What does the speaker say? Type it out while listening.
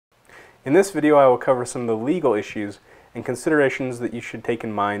In this video, I will cover some of the legal issues and considerations that you should take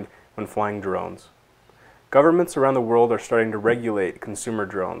in mind when flying drones. Governments around the world are starting to regulate consumer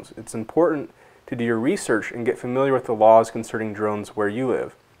drones. It's important to do your research and get familiar with the laws concerning drones where you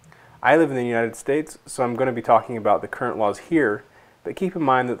live. I live in the United States, so I'm going to be talking about the current laws here, but keep in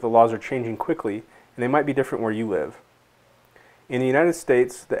mind that the laws are changing quickly and they might be different where you live. In the United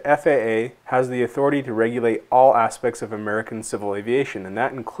States, the FAA has the authority to regulate all aspects of American civil aviation, and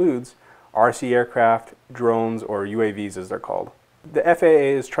that includes RC aircraft, drones, or UAVs as they're called. The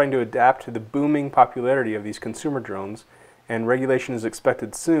FAA is trying to adapt to the booming popularity of these consumer drones, and regulation is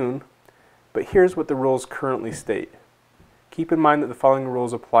expected soon, but here's what the rules currently state. Keep in mind that the following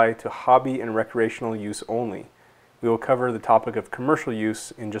rules apply to hobby and recreational use only. We will cover the topic of commercial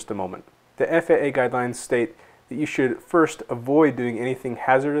use in just a moment. The FAA guidelines state that you should first avoid doing anything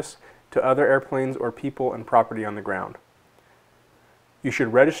hazardous to other airplanes or people and property on the ground. You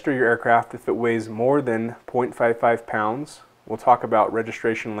should register your aircraft if it weighs more than 0.55 pounds. We'll talk about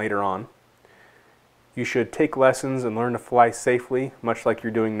registration later on. You should take lessons and learn to fly safely, much like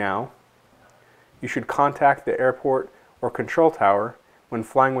you're doing now. You should contact the airport or control tower when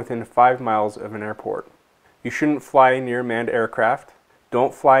flying within 5 miles of an airport. You shouldn't fly near manned aircraft.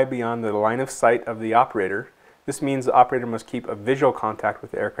 Don't fly beyond the line of sight of the operator. This means the operator must keep a visual contact with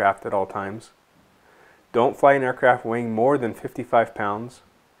the aircraft at all times. Don't fly an aircraft weighing more than 55 pounds,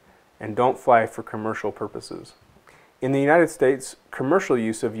 and don't fly for commercial purposes. In the United States, commercial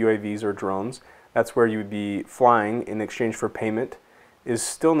use of UAVs or drones, that's where you would be flying in exchange for payment, is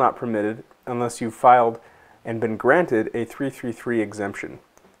still not permitted unless you've filed and been granted a 333 exemption.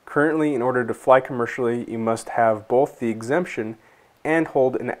 Currently, in order to fly commercially, you must have both the exemption and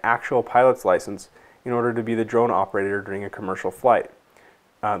hold an actual pilot's license in order to be the drone operator during a commercial flight.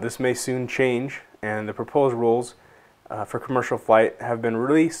 This may soon change, and the proposed rules for commercial flight have been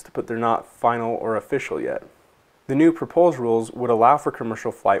released, but they're not final or official yet. The new proposed rules would allow for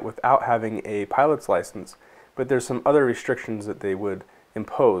commercial flight without having a pilot's license, but there's some other restrictions that they would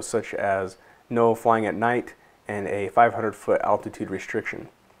impose, such as no flying at night and a 500-foot altitude restriction.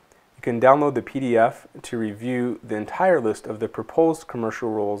 You can download the PDF to review the entire list of the proposed commercial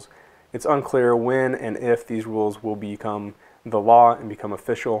rules. It's unclear when and if these rules will become the law and become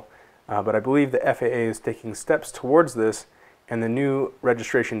official, but I believe the FAA is taking steps towards this, and the new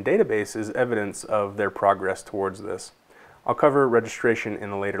registration database is evidence of their progress towards this. I'll cover registration in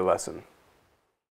a later lesson.